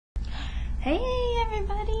Hey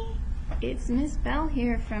everybody! It's Miss Bell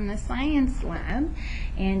here from the Science Lab,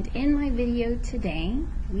 and in my video today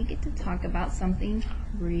we get to talk about something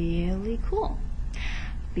really cool.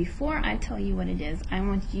 Before I tell you what it is, I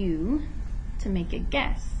want you to make a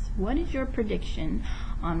guess. What is your prediction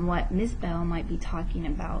on what Miss Bell might be talking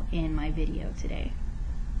about in my video today?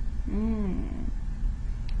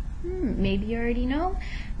 Maybe you already know,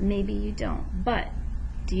 maybe you don't, but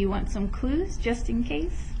do you want some clues just in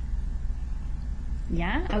case?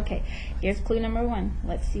 Yeah? Okay. Here's clue number 1.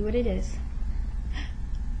 Let's see what it is.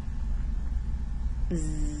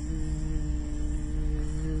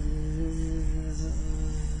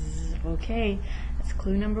 Okay, that's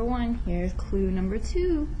clue number 1. Here's clue number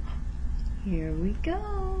 2. Here we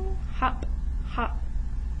go. Hop, hop,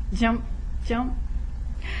 jump, jump.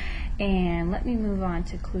 And let me move on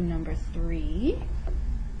to clue number 3.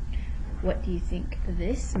 What do you think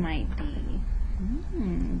this might be?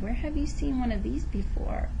 Where have you seen one of these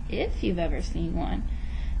before? If you've ever seen one.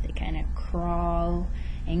 They kind of crawl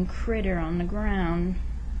and critter on the ground.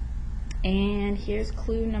 And here's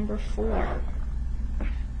clue number 4.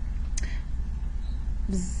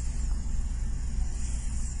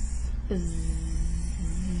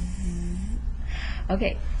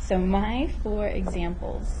 Okay, so my 4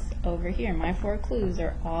 examples over here, my 4 clues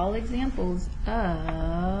are all examples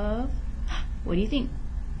of, what do you think?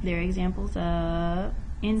 They're examples of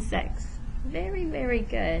insects. Very, very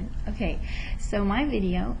good. Okay, so my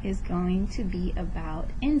video is going to be about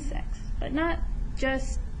insects, but not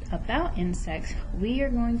just about insects. We are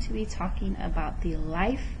going to be talking about the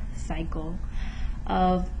life cycle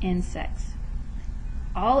of insects.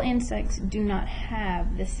 All insects do not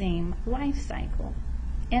have the same life cycle.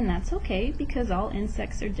 And that's okay, because all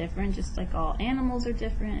insects are different, just like all animals are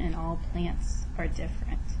different and all plants are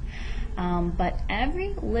different. But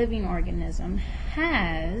every living organism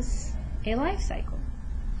has a life cycle.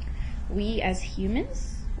 We as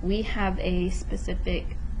humans, we have a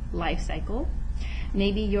specific life cycle.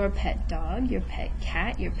 Maybe your pet dog, your pet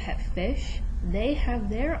cat, your pet fish, they have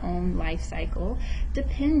their own life cycle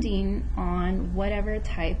depending on whatever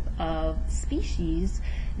type of species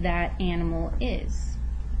that animal is.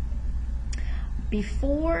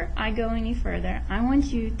 Before I go any further, I want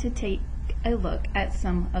you to take a look at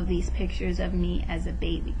some of these pictures of me as a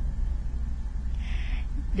baby.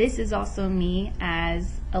 This is also me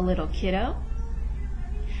as a little kiddo,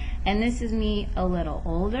 and this is me a little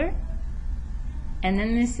older, and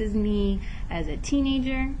then this is me as a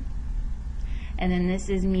teenager, and then this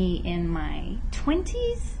is me in my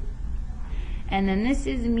 20s, and then this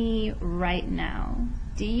is me right now.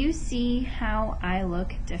 Do you see how I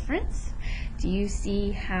look different? Do you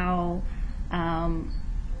see how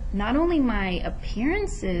not only my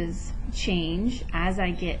appearances change as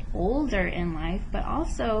I get older in life, but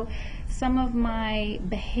also some of my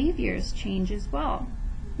behaviors change as well.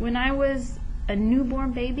 When I was a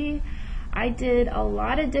newborn baby, I did a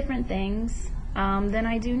lot of different things than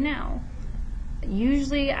I do now.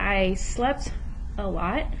 Usually I slept a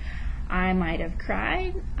lot. I might have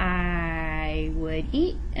cried, I would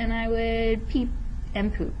eat, and I would pee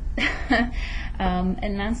and poop.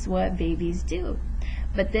 And that's what babies do.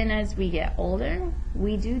 But then as we get older,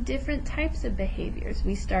 we do different types of behaviors.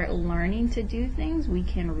 We start learning to do things. We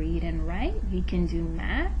can read and write. We can do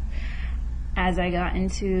math. As I got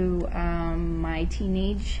into my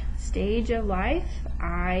teenage stage of life,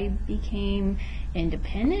 I became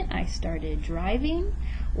independent. I started driving.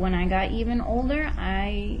 When I got even older,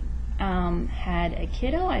 I had a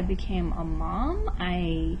kiddo. I became a mom.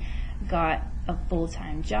 I got a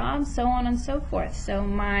full-time job, so on and so forth. So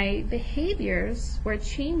my behaviors were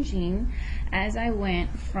changing as I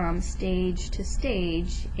went from stage to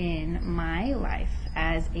stage in my life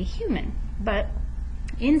as a human. But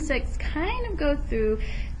insects kind of go through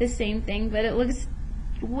the same thing, but it looks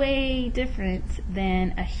way different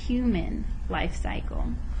than a human life cycle.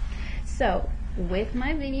 So with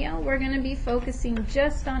my video, we're going to be focusing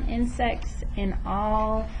just on insects and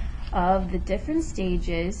all of the different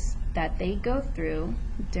stages that they go through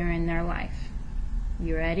during their life.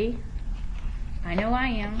 You ready? I know I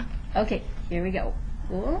am. Okay, here we go.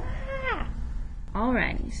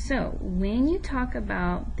 Alrighty, so when you talk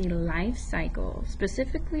about the life cycle,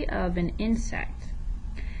 specifically of an insect,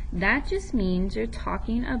 that just means you're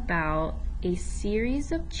talking about a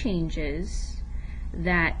series of changes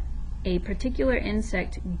that a particular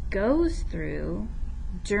insect goes through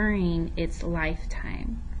during its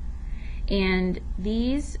lifetime. And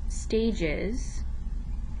these stages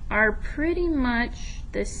are pretty much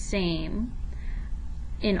the same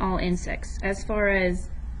in all insects, as far as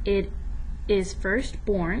it is first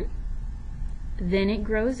born, then it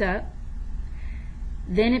grows up,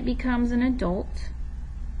 Then it becomes an adult.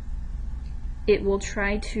 It will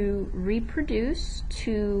try to reproduce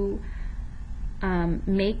to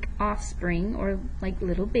make offspring, or like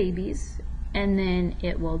little babies, and then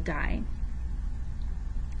it will die.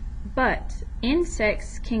 But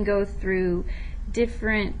insects can go through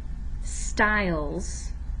different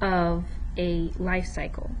styles of a life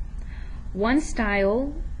cycle. One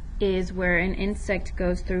style is where an insect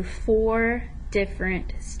goes through 4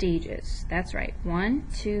 different stages. That's right, 1,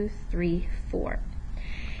 2, 3, 4.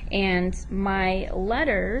 And my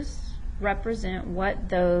letters represent what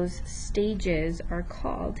those stages are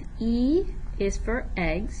called. E is for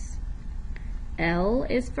eggs, L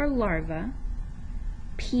is for larva,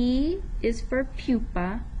 P is for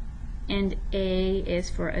pupa, and A is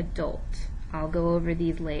for adult. I'll go over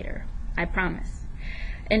these later, I promise.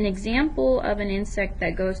 An example of an insect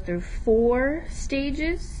that goes through 4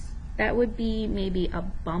 stages, that would be maybe a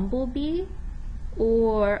bumblebee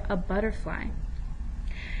or a butterfly.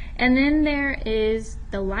 And then there is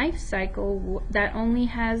the life cycle that only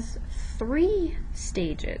has 3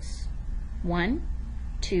 stages. 1,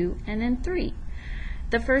 2, and then 3.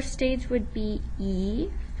 The first stage would be E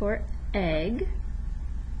for egg,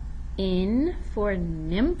 N for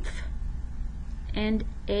nymph, and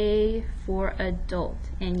A for adult.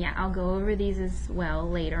 And yeah, I'll go over these as well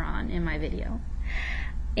later on in my video.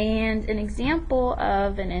 And an example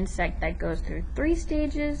of an insect that goes through 3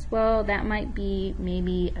 stages, well, that might be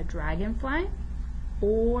maybe a dragonfly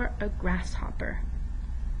or a grasshopper.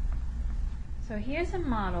 So here's a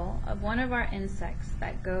model of one of our insects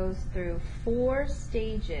that goes through 4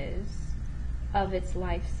 stages of its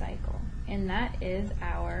life cycle, and that is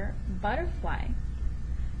our butterfly.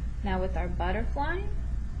 Now with our butterfly,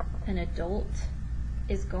 an adult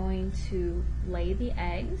is going to lay the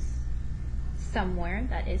eggs somewhere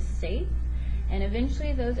that is safe, and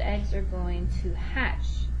eventually those eggs are going to hatch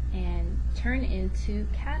and turn into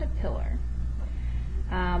caterpillar.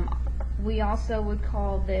 We also would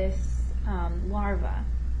call this larva,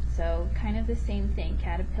 so kind of the same thing,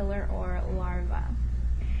 caterpillar or larva.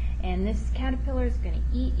 And this caterpillar is going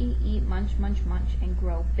to eat, munch, and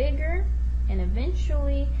grow bigger, and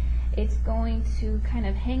eventually it's going to kind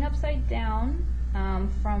of hang upside down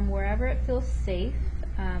from wherever it feels safe.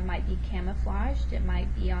 Might be camouflaged, it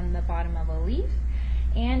might be on the bottom of a leaf,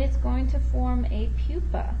 and it's going to form a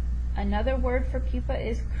pupa. Another word for pupa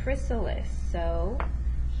is chrysalis. So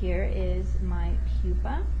here is my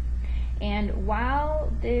pupa, and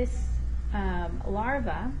while this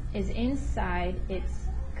larva is inside its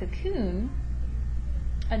cocoon,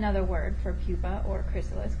 another word for pupa or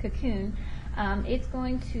chrysalis, cocoon, it's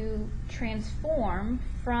going to transform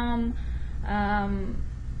from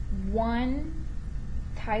one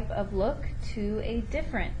type of look to a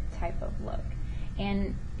different type of look,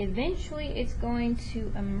 and eventually it's going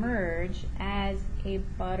to emerge as a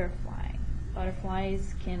butterfly.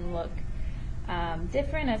 Butterflies can look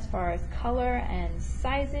different as far as color and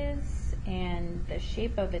sizes and the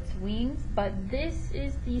shape of its wings, but this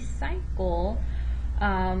is the cycle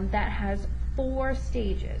that has 4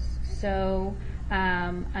 stages. So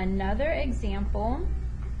another example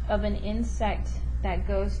of an insect that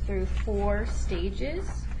goes through 4 stages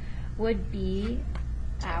would be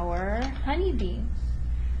our honeybee.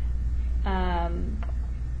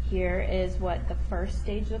 Here is what the first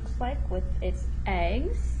stage looks like with its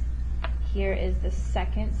eggs. Here is the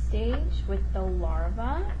second stage with the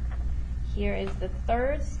larva. Here is the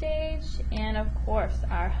third stage, and of course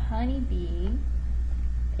our honeybee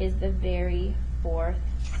is the very 4th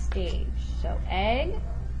stage. So egg,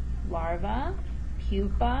 larva,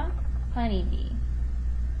 pupa, honeybee.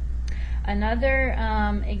 Another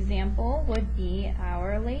example would be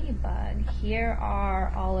our ladybug. Here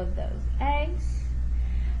are all of those eggs.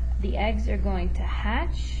 The eggs are going to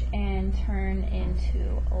hatch and turn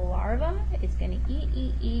into a larva. It's going to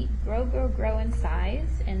eat, grow in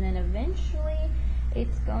size, and then eventually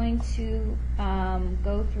it's going to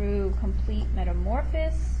go through complete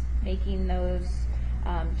metamorphis, making those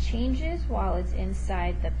changes while it's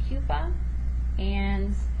inside the pupa,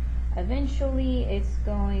 and eventually it's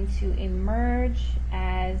going to emerge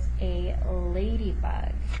as a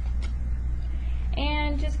ladybug.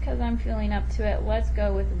 And just because I'm feeling up to it, let's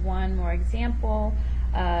go with one more example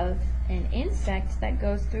of an insect that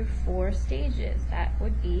goes through 4 stages. That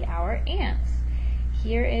would be our ants.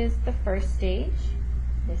 Here is the first stage.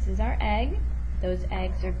 This is our egg. Those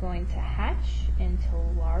eggs are going to hatch into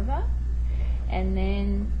larva, and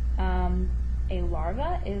then a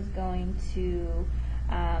larva is going to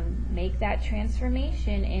make that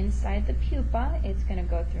transformation inside the pupa. It's going to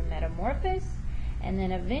go through metamorphosis, and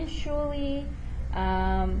then eventually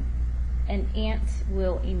an ant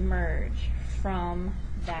will emerge from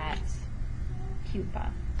that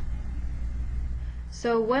pupa.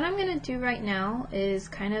 So what I'm going to do right now is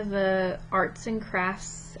kind of a arts and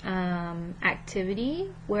crafts activity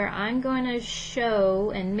where I'm going to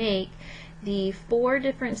show and make the 4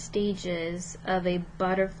 different stages of a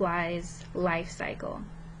butterfly's life cycle.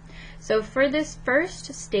 So for this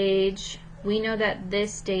first stage, we know that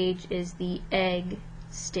this stage is the egg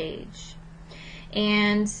stage.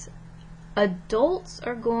 And adults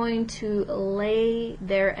are going to lay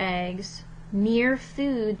their eggs near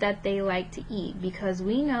food that they like to eat, because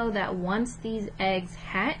we know that once these eggs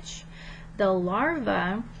hatch, the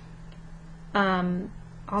larvae,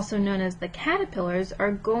 also known as the caterpillars,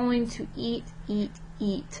 are going to eat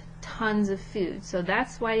tons of food. So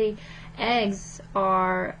that's why eggs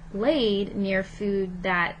are laid near food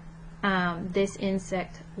that this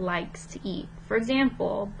insect likes to eat. For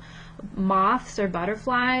example, moths or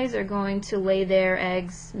butterflies are going to lay their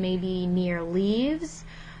eggs maybe near leaves.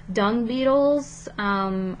 Dung beetles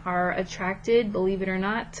are attracted, believe it or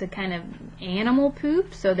not, to kind of animal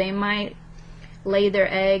poop, so they might lay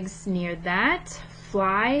their eggs near that.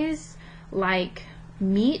 Flies like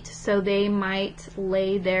meat, so they might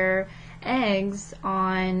lay their eggs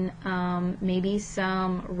on maybe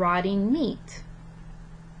some rotting meat.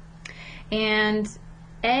 And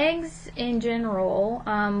eggs in general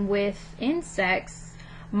with insects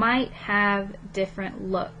might have different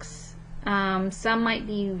looks. Some might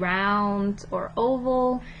be round or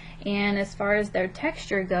oval, and as far as their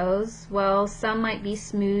texture goes, well, some might be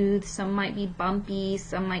smooth, some might be bumpy,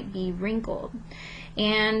 some might be wrinkled.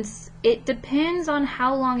 And it depends on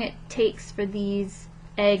how long it takes for these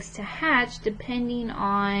eggs to hatch, depending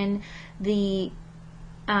on the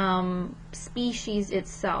species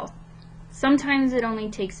itself. Sometimes it only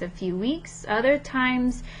takes a few weeks, other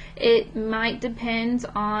times it might depend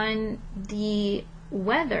on the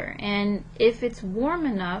weather and if it's warm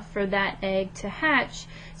enough for that egg to hatch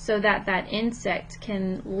so that that insect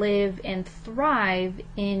can live and thrive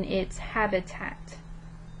in its habitat.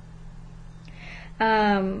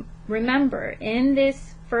 Remember, in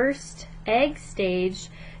this first egg stage,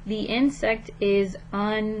 the insect is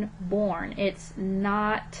unborn. It's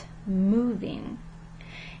not moving.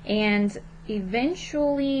 And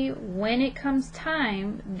eventually, when it comes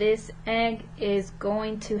time, this egg is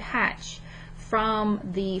going to hatch from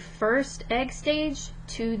the first egg stage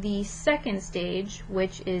to the second stage,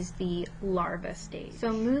 which is the larva stage.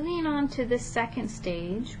 So moving on to the second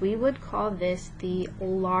stage, we would call this the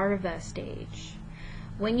larva stage.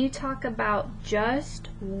 When you talk about just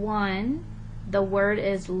one, the word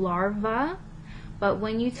is larva, but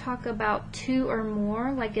when you talk about 2 or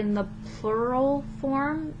more, like in the plural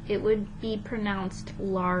form, it would be pronounced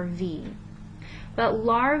larvae. But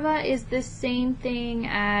larva is the same thing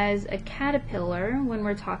as a caterpillar when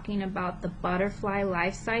we're talking about the butterfly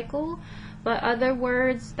life cycle, but other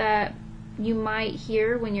words that you might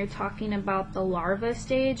hear when you're talking about the larva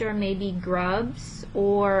stage are maybe grubs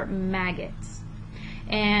or maggots.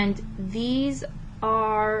 And these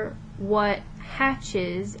are what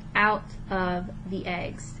hatches out of the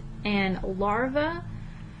eggs. And larva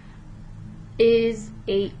is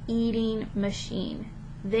a eating machine.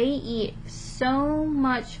 They eat so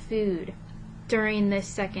much food during this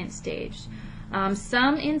second stage.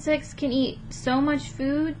 Some insects can eat so much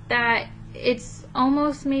food that it's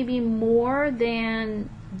almost maybe more than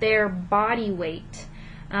their body weight.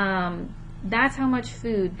 That's how much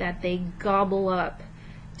food that they gobble up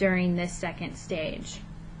during this second stage.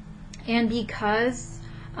 And because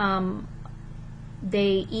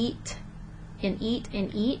they eat and eat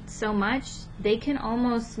and eat so much, they can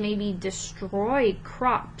almost maybe destroy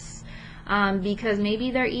crops because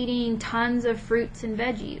maybe they're eating tons of fruits and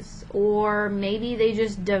veggies, or maybe they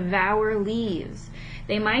just devour leaves.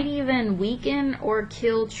 They might even weaken or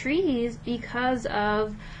kill trees because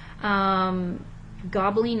of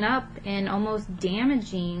gobbling up and almost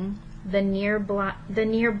damaging the nearby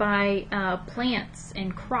plants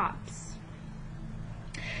and crops.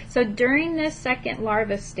 So during this second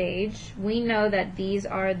larva stage, we know that these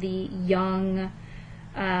are the young,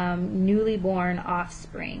 newly born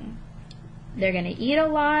offspring. They're going to eat a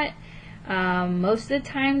lot. Most of the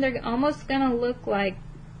time, they're almost going to look like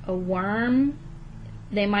a worm.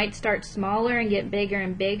 They might start smaller and get bigger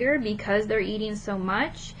and bigger because they're eating so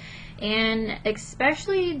much. And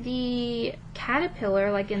especially the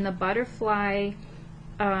caterpillar, like in the butterfly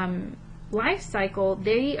life cycle,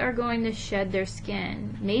 they are going to shed their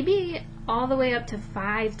skin maybe all the way up to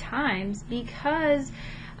 5 times because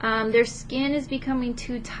Their skin is becoming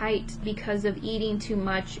too tight because of eating too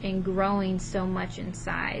much and growing so much in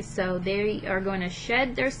size. So they are going to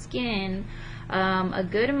shed their skin a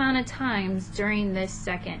good amount of times during this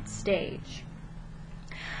second stage.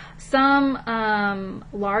 Some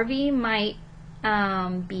larvae might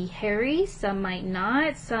be hairy, some might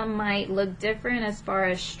not, some might look different as far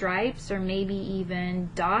as stripes or maybe even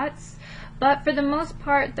dots, but for the most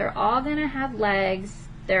part they're all going to have legs,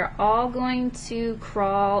 they're all going to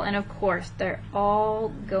crawl, and of course they're all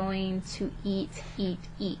going to eat.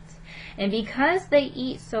 And because they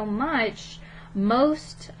eat so much,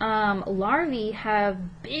 most larvae have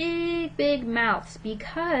big mouths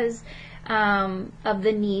because of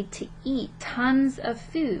the need to eat tons of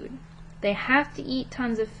food. They have to eat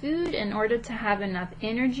tons of food in order to have enough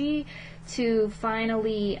energy to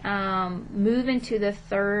finally move into the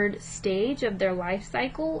third stage of their life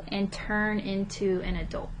cycle and turn into an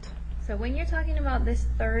adult. So when you're talking about this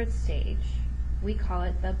third stage, we call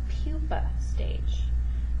it the pupa stage.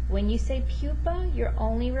 When you say pupa, you're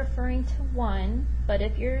only referring to one, but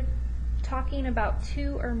if you're talking about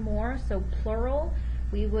two or more, so plural,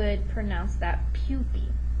 we would pronounce that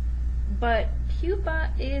pupae. But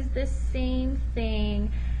pupa is the same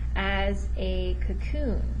thing as a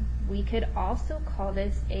cocoon. We could also call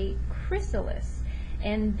this a chrysalis.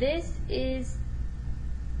 And this is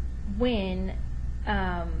when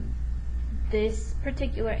this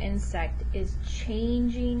particular insect is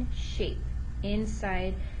changing shape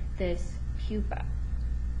inside this pupa.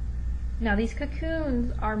 Now these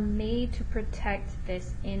cocoons are made to protect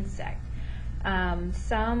this insect.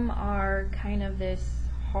 Some are kind of this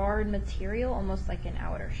hard material, almost like an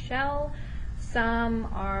outer shell. Some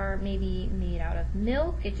are maybe made out of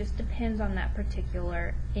milk. It just depends on that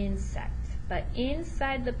particular insect. But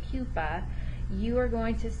inside the pupa, you are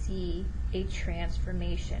going to see a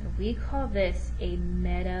transformation. We call this a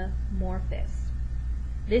metamorphis.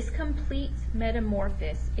 This complete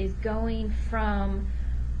metamorphis is going from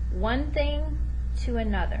one thing to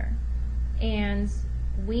another. And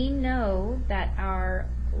we know that our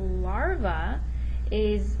larva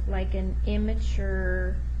is like an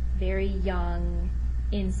immature, very young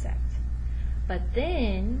insect. But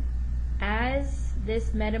then, as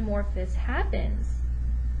this metamorphosis happens,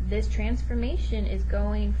 this transformation is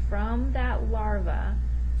going from that larva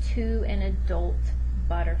to an adult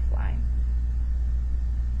butterfly.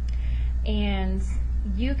 And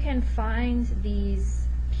you can find these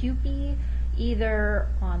pupae either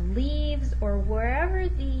on leaves or wherever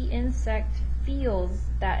the insect feels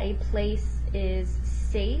that a place is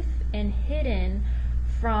safe and hidden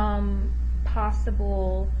from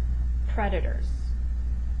possible predators.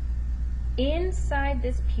 Inside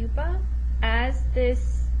this pupa, as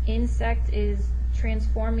this insect is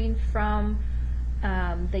transforming from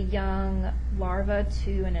the young larva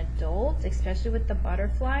to an adult, especially with the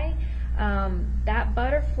butterfly, that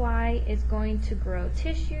butterfly is going to grow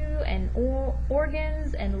tissue and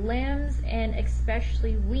organs and limbs and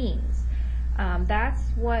especially wings. That's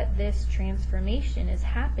what this transformation is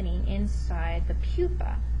happening inside the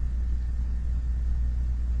pupa.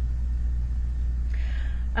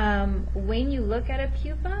 When you look at a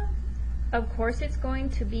pupa, of course it's going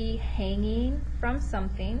to be hanging from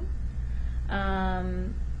something.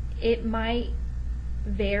 It might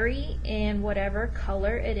vary in whatever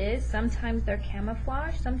color it is. Sometimes they're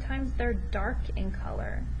camouflage, sometimes they're dark in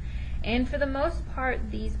color. And for the most part,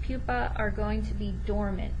 these pupa are going to be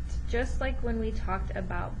dormant, just like when we talked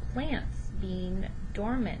about plants being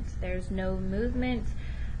dormant. There's no movement,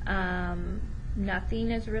 nothing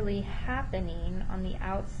is really happening on the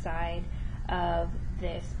outside of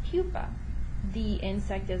this pupa. The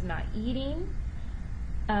insect is not eating,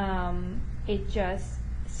 it just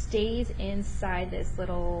stays inside this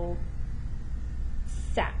little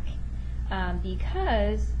sac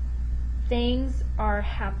because things are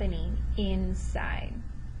happening inside.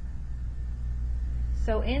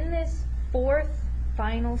 So in this fourth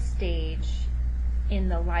final stage in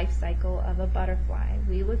the life cycle of a butterfly,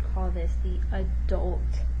 we would call this the adult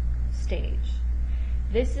stage.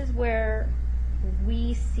 This is where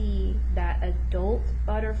we see that adult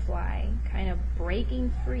butterfly kind of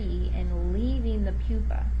breaking free and leaving the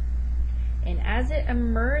pupa. And as it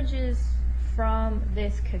emerges from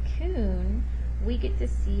this cocoon, we get to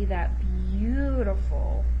see that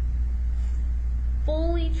beautiful,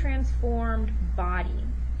 fully transformed body.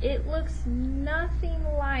 It looks nothing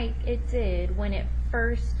like it did when it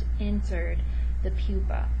first entered the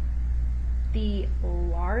pupa. The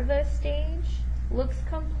larva stage looks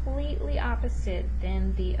completely opposite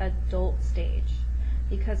than the adult stage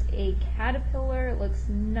because a caterpillar looks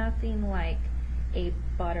nothing like a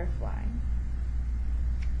butterfly.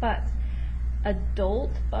 But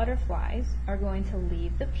adult butterflies are going to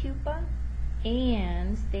leave the pupa,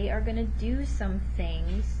 and they are going to do some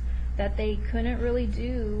things that they couldn't really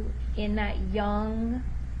do in that young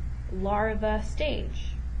larva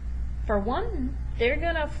stage. For one, they're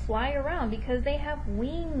going to fly around because they have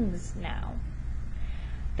wings now.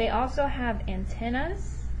 They also have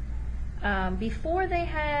antennas. Before they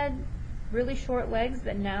had really short legs,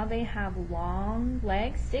 but now they have long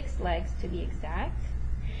legs, 6 legs to be exact.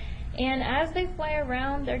 And as they fly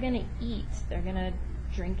around, they're going to eat. They're going to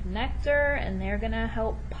drink nectar, and they're going to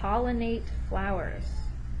help pollinate flowers.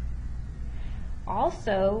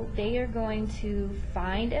 Also, they are going to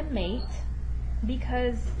find a mate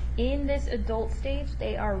because in this adult stage,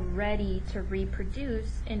 they are ready to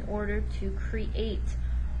reproduce in order to create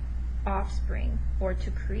offspring or to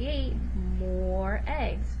create more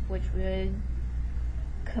eggs, which would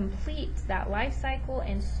complete that life cycle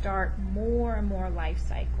and start more and more life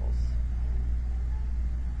cycles.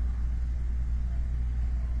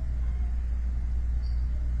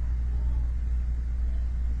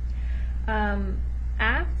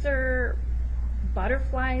 After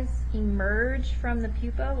butterflies emerge from the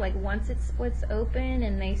pupa, like once it splits open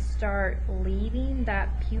and they start leaving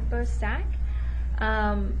that pupa sac,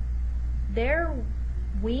 their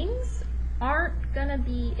wings aren't going to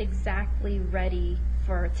be exactly ready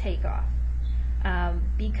for takeoff.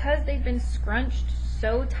 Because they've been scrunched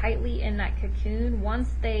so ings in that cocoon, once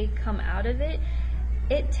they come out of it,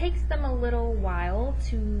 it takes them a little while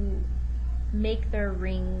to make their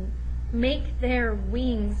wings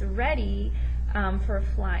ready for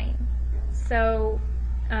flying. So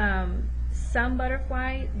some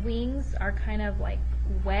butterfly wings are kind of like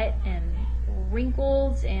wet and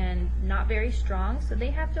wrinkled and not very strong, so they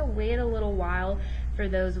have to wait a little while for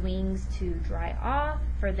those wings to dry off,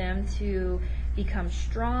 for them to become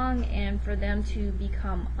strong, and for them to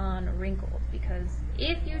become unwrinkled. Because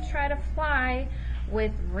if you try to fly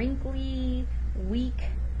with wrinkly, weak,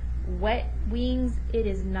 wet wings, it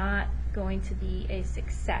is not going to be a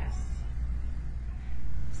success.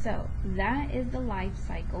 So that is the life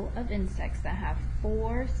cycle of insects that have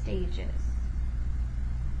 4 stages.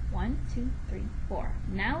 1, 2, 3, 4.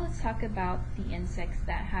 Now let's talk about the insects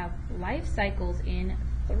that have life cycles in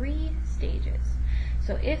 3 stages.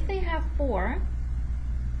 So if they have 4,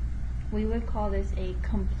 we would call this a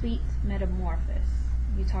complete metamorphis.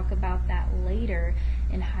 You talk about that later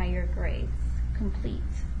in higher grades. Complete.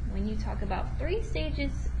 When you talk about 3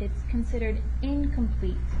 stages, it's considered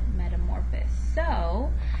incomplete metamorphis.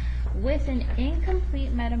 So with an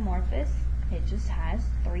incomplete metamorphis, it just has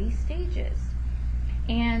 3 stages.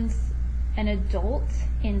 And an adult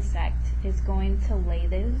insect is going to lay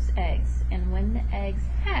those eggs, and when the eggs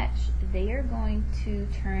hatch, they are going to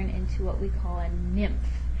turn into what we call a nymph.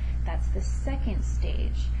 That's the 2nd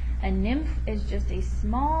stage. A nymph is just a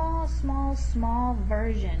small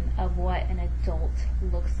version of what an adult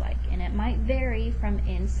looks like, and it might vary from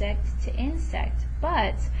insect to insect,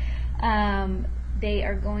 but they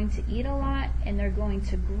are going to eat a lot, and they're going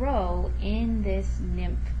to grow in this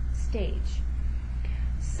nymph stage.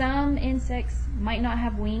 Some insects might not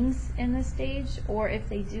have wings in this stage, or if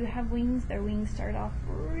they do have wings, their wings start off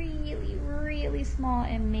really small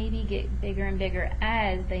and maybe get bigger and bigger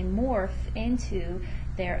as they morph into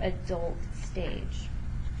their adult stage.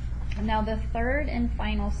 Now the 3rd and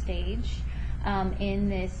final stage in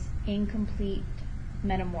this incomplete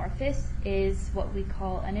metamorphis is what we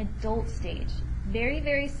call an adult stage.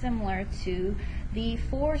 Very similar to the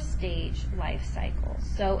 4-stage life cycle.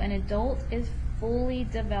 So an adult is fully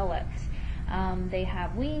developed. They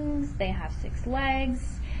have wings, they have 6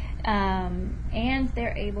 legs, and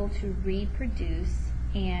they're able to reproduce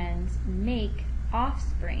and make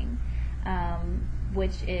offspring,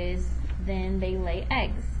 which is then they lay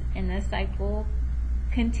eggs, and the cycle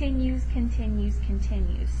continues.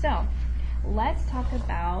 So let's talk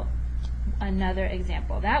about another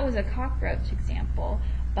example. That was a cockroach example,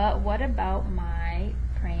 but what about my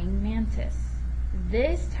praying mantis?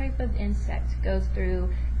 This type of insect goes through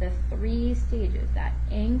the 3 stages, that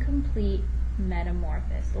incomplete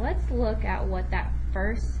metamorphis. Let's look at what that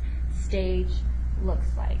first stage looks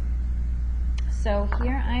like. So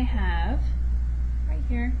here I have, right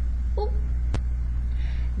here, boop.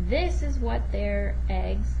 This is what their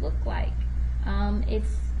eggs look like.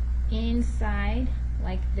 It's inside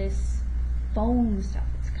like this foam stuff.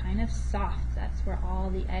 It's kind of soft. That's where all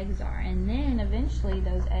the eggs are. And then eventually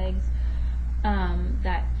those eggs,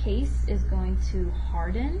 that case is going to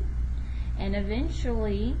harden, and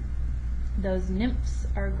eventually those nymphs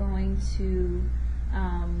are going to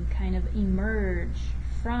kind of emerge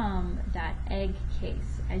from that egg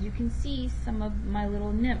case. As you can see, some of my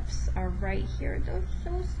little nymphs are right here. They're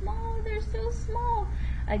so small, they're so small.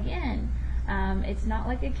 Again, it's not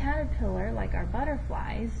like a caterpillar like our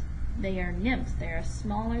butterflies. They are nymphs. They're a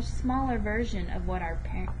smaller version of what our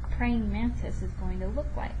praying mantis is going to look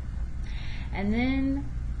like. And then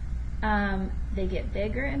they get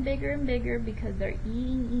bigger and bigger and bigger because they're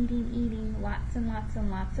eating lots and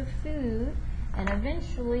lots of food, and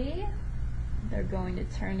eventually they're going to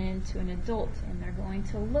turn into an adult, and they're going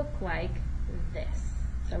to look like this.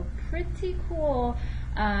 So pretty cool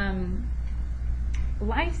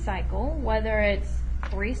life cycle, whether it's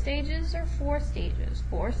 3 stages or 4 stages,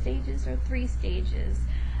 4 stages or 3 stages.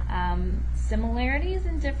 Similarities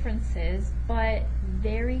and differences, but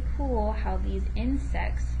very cool how these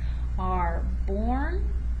insects are born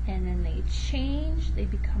and then they change, they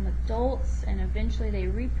become adults, and eventually they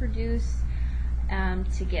reproduce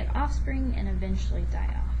to get offspring and eventually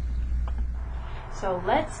die off. So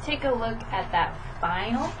let's take a look at that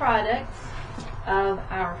final product of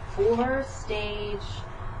our 4-stage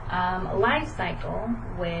life cycle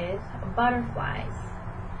with butterflies.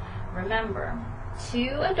 Remember,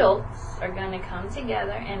 2 adults are going to come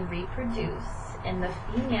together and reproduce, and the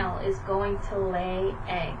female is going to lay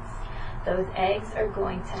eggs. Those eggs are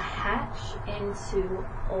going to hatch into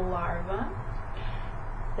a larva.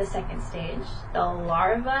 The 2nd stage, the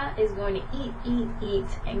larva is going to eat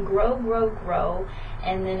and grow,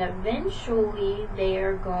 and then eventually they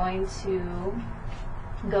are going to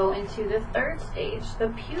go into the 3rd stage, the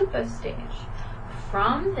pupa stage.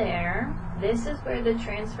 From there, this is where the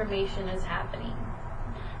transformation is happening.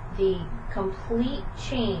 The complete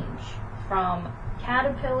change from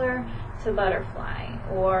caterpillar to butterfly,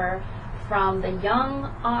 or from the young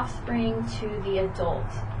offspring to the adult.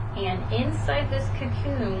 And inside this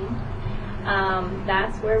cocoon,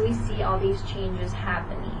 that's where we see all these changes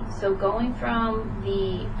happening. So going from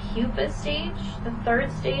the pupa stage, the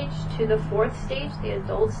 3rd stage, to the 4th stage, the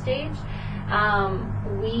adult stage,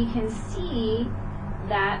 we can see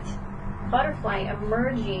that butterfly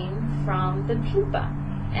emerging from the pupa.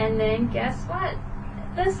 And then guess what?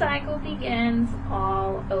 The cycle begins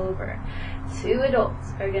all over. 2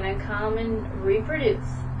 adults are going to come and reproduce.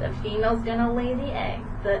 The female's going to lay the egg.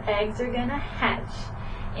 The eggs are going to hatch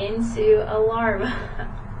into a larva.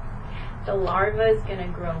 The larva is going to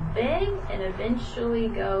grow big and eventually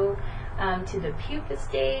go to the pupa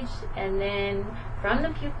stage, and then from the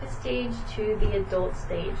pupa stage to the adult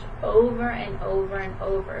stage, over and over and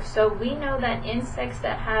over. So we know that insects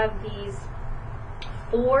that have these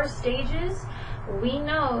 4 stages, we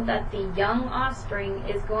know that the young offspring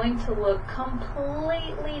is going to look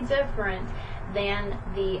completely different than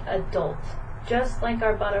the adult. Just like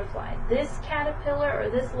our butterfly. This caterpillar or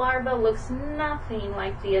this larva looks nothing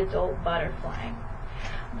like the adult butterfly.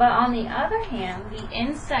 But on the other hand, the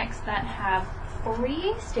insects that have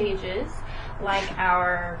 3 stages, like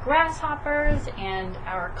our grasshoppers and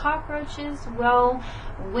our cockroaches, well,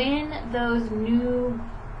 when those new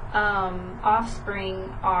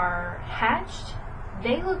offspring are hatched,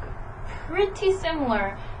 they look pretty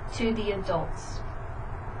similar to the adults.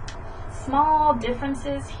 Small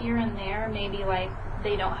differences here and there, maybe like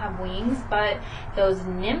they don't have wings, but those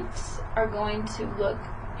nymphs are going to look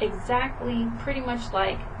exactly pretty much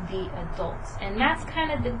like the adults. And that's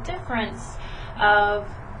kind of the difference of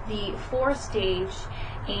the 4-stage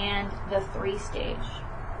and the 3-stage.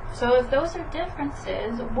 So if those are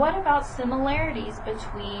differences, what about similarities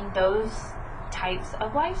between those types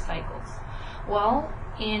of life cycles? Well,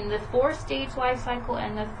 in the 4-stage life cycle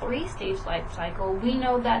and the 3-stage life cycle, we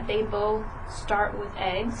know that they both start with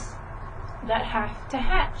eggs that have to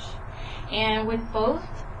hatch. And with both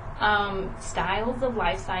styles of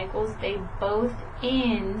life cycles, they both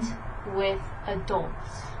end with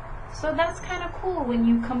adults. So that's kind of cool when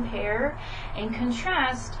you compare and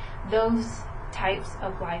contrast those types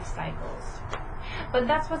of life cycles. But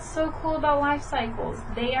that's what's so cool about life cycles.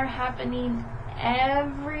 They are happening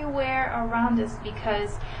everywhere around us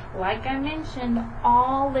because, like I mentioned,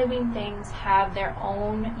 all living things have their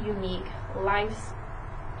own unique life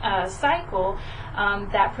cycle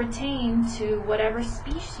that pertain to whatever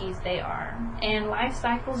species they are. And life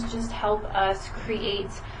cycles just help us create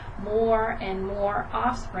more and more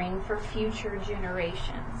offspring for future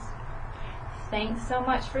generations. Thanks so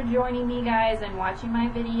much for joining me, guys, and watching my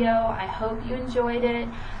video. I hope you enjoyed it.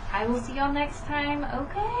 I will see y'all next time.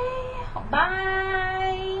 Okay, bye.